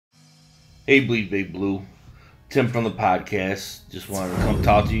Hey, Bleedbigblue. Tim from the podcast. Just wanted to come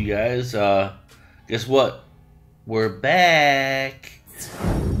talk to you guys. Guess what? We're back.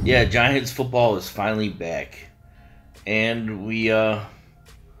 Yeah, Giants football is finally back. And we had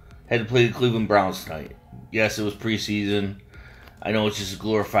to play the Cleveland Browns tonight. Yes, it was preseason. I know it's just a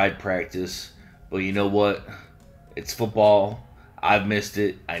glorified practice. But you know what? It's football. I've missed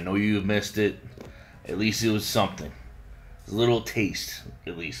it. I know you've missed it. At least it was something. A little taste,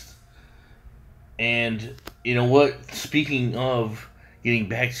 at least. And you know what? Speaking of getting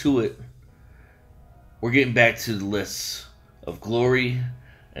back to it, we're getting back to the lists of glory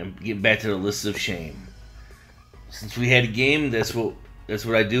and getting back to the lists of shame. Since we had a game, that's what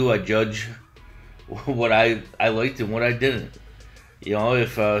I do. I judge what I liked and what I didn't. You know,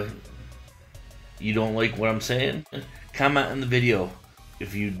 if you don't like what I'm saying, comment in the video.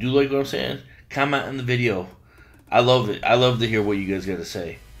 If you do like what I'm saying, comment in the video. I love it. I love to hear what you guys got to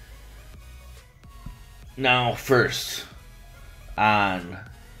say. Now, first, on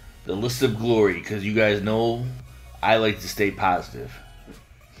the list of glory, because you guys know I like to stay positive.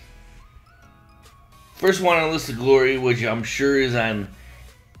 First one on the list of glory, which I'm sure is on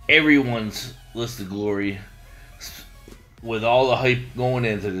everyone's list of glory, with all the hype going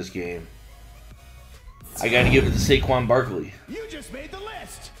into this game, I got to give it to Saquon Barkley. You just made the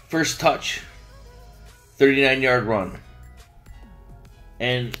list. First touch, 39-yard run.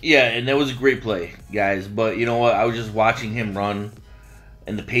 And yeah, and that was a great play, guys. But you know what? I was just watching him run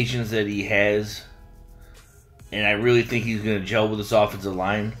and the patience that he has. And I really think he's going to gel with this offensive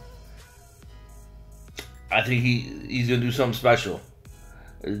line. I think he's going to do something special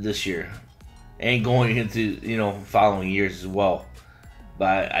this year. And going into, you know, following years as well.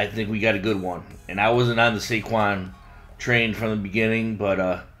 But I think we got a good one. And I wasn't on the Saquon train from the beginning, but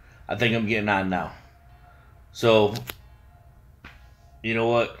I think I'm getting on now. So, you know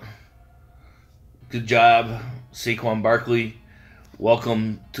what? Good job, Saquon Barkley.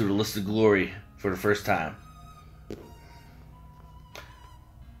 Welcome to the list of glory for the first time.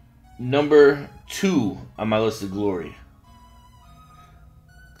 Number 2 on my list of glory.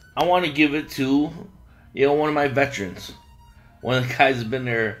 I want to give it to, you know, one of my veterans. One of the guys that's been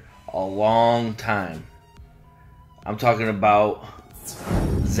there a long time. I'm talking about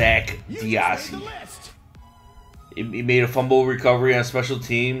Zak Deossie. He made a fumble recovery on special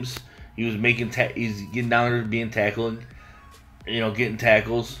teams. He was he's getting down there being tackled, you know, getting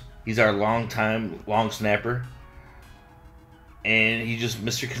tackles. He's our long snapper, and he's just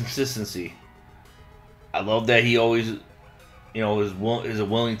Mr. Consistency. I love that he always, you know, is a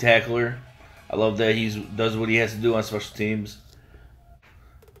willing tackler. I love that he does what he has to do on special teams.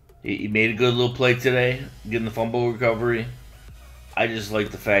 He made a good little play today, getting the fumble recovery. I just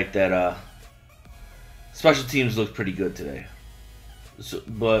like the fact that special teams looked pretty good today.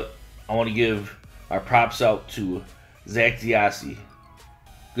 But I want to give our props out to Zak Deossie.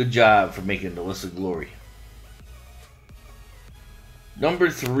 Good job for making the list of glory. Number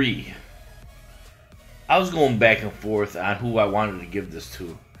 3. I was going back and forth on who I wanted to give this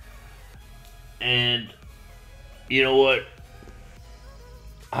to. And you know what?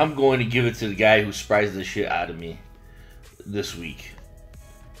 I'm going to give it to the guy who surprised the shit out of me this week.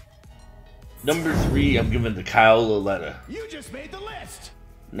 Number 3, I'm giving to Kyle Lauletta. You just made the list.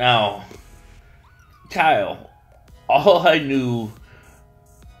 Now, Kyle, all I knew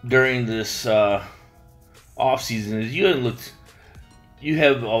during this offseason is you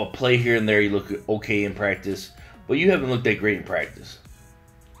have a play here and there, you look okay in practice, but you haven't looked that great in practice,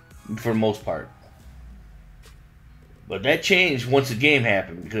 for the most part. But that changed once the game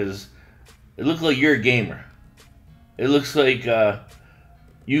happened, because it looked like you're a gamer. It looks like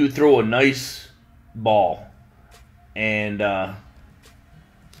you throw a nice ball, and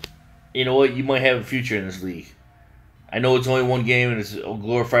you know what? You might have a future in this league. I know it's only one game and it's a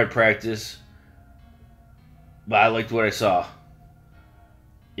glorified practice, but I liked what I saw.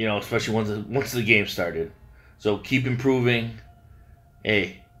 You know, especially once the game started. So keep improving.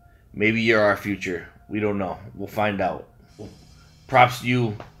 Hey, maybe you're our future. We don't know. We'll find out. Props to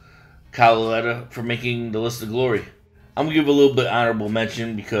you, Kyle Lauletta, for making the list of glory. I'm going to give a little bit honorable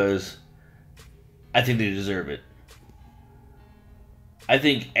mention because I think they deserve it. I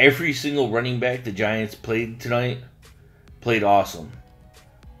think every single running back the Giants played tonight played awesome.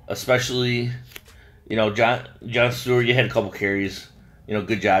 Especially, you know, John Stewart, you had a couple carries. You know,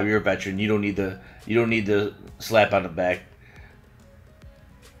 good job. You're a veteran. You don't need the slap on the back.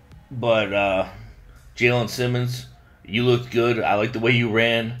 But Jalen Simmons, you looked good. I like the way you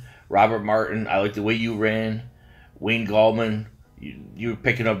ran. Robert Martin, I like the way you ran. Wayne Gallman, you were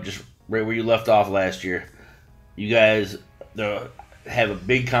picking up just right where you left off last year. You guys, have a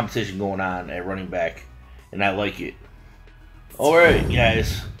big competition going on at running back, and I like it. All right,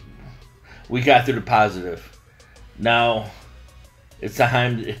 guys, we got through the positive. Now it's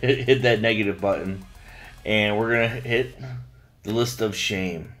time to hit that negative button, and we're gonna hit the list of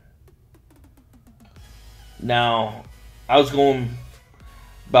shame. Now, I was going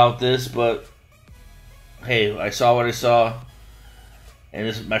about this, but hey, I saw what I saw,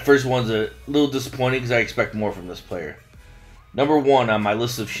 and my first one's a little disappointing because I expect more from this player. Number 1 on my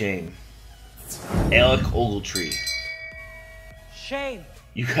list of shame, Alec Ogletree. Shame.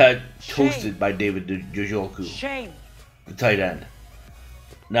 You got Shame. toasted by David Njoku, Shame. the tight end.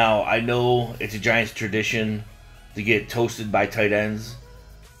 Now, I know it's a Giants tradition to get toasted by tight ends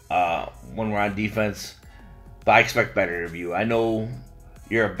when we're on defense, but I expect better of you. I know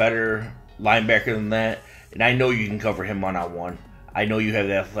you're a better linebacker than that, and I know you can cover him one-on-one. I know you have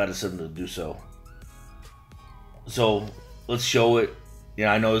the athleticism to do so. So, let's show it. You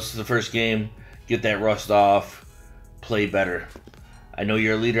know, I know this is the first game. Get that rust off. Play better. I know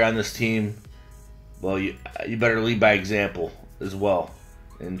you're a leader on this team. Well, you better lead by example as well,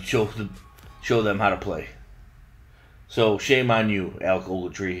 and show them how to play. So, shame on you, Alec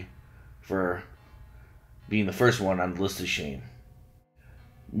Ogletree, for being the first one on the list of shame.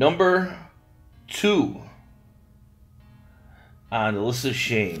 Number 2 on the list of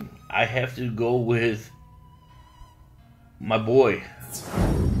shame, I have to go with my boy,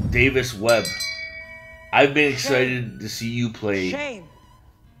 Webb. I've been excited to see you play. Shame.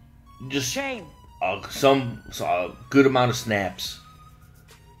 Just Shame. a good amount of snaps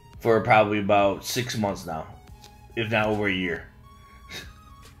for probably about 6 months now, if not over a year.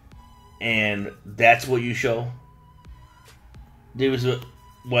 And that's what you show?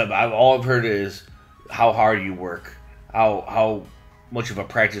 Webb, all I've heard is how hard you work, how much of a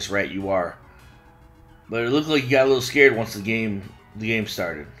practice rat you are. But it looked like you got a little scared once the game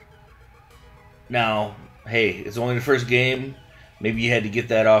started. Now, hey, it's only the first game. Maybe you had to get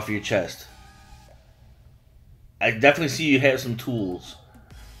that off your chest. I definitely see you have some tools,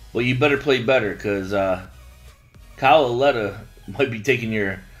 but you better play better, because Lauletta might be taking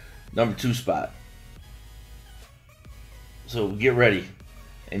your number 2 spot. So get ready,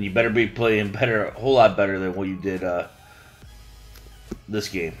 and you better be playing better, a whole lot better than what you did this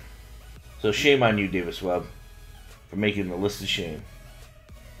game. So shame on you, Webb, for making the list of shame.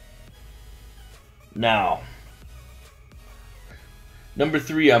 Now, number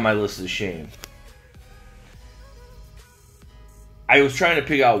 3 on my list of shame. I was trying to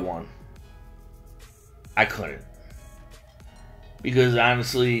pick out one. I couldn't. Because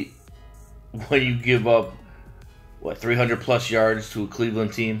honestly, when you give up, 300 plus yards to a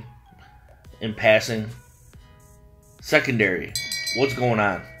Cleveland team in passing, secondary, what's going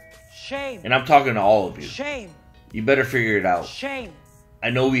on? Shame. And I'm talking to all of you. Shame. You better figure it out. Shame. I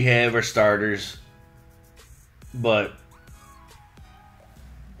know we have our starters, but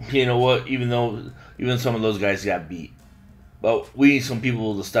you know what? Even some of those guys got beat, but we need some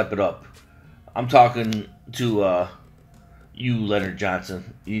people to step it up. I'm talking to you, Leonard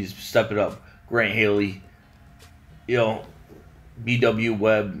Johnson. He's step it up. Grant Haley, BW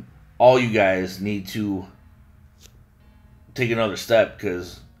Webb. All you guys need to take another step,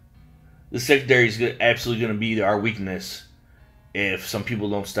 because the secondary is absolutely going to be our weakness if some people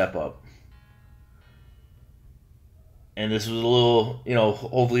don't step up. And this was a little,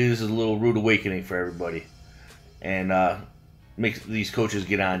 hopefully this is a little rude awakening for everybody. And make these coaches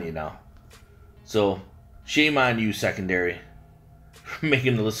get on you now. So, shame on you, secondary, for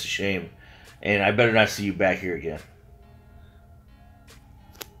making the list of shame. And I better not see you back here again.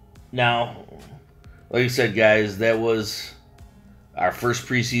 Now, like I said, guys, that was our first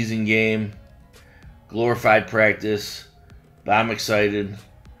preseason game. Glorified practice. But I'm excited.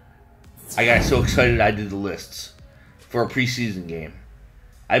 I got so excited I did the lists for a preseason game.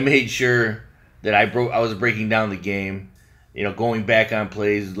 I made sure that I was breaking down the game, going back on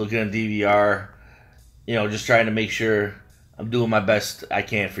plays, looking at DVR, just trying to make sure I'm doing my best I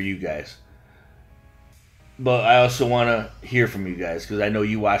can for you guys. But I also want to hear from you guys, because I know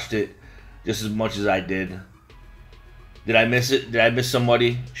you watched it just as much as I did. Did I miss it? Did I miss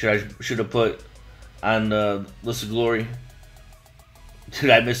somebody? Should have put on the list of glory? Did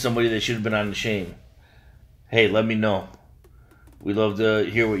I miss somebody that should have been on the shame? Hey, let me know. We'd love to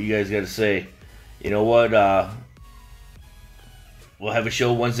hear what you guys got to say. You know what? We'll have a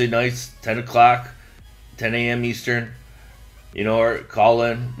show Wednesday nights, 10 o'clock, 10 a.m. Eastern. Or call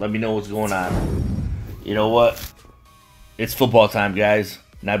in. Let me know what's going on. You know what? It's football time, guys.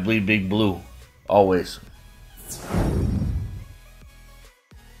 And I bleed big blue. Always.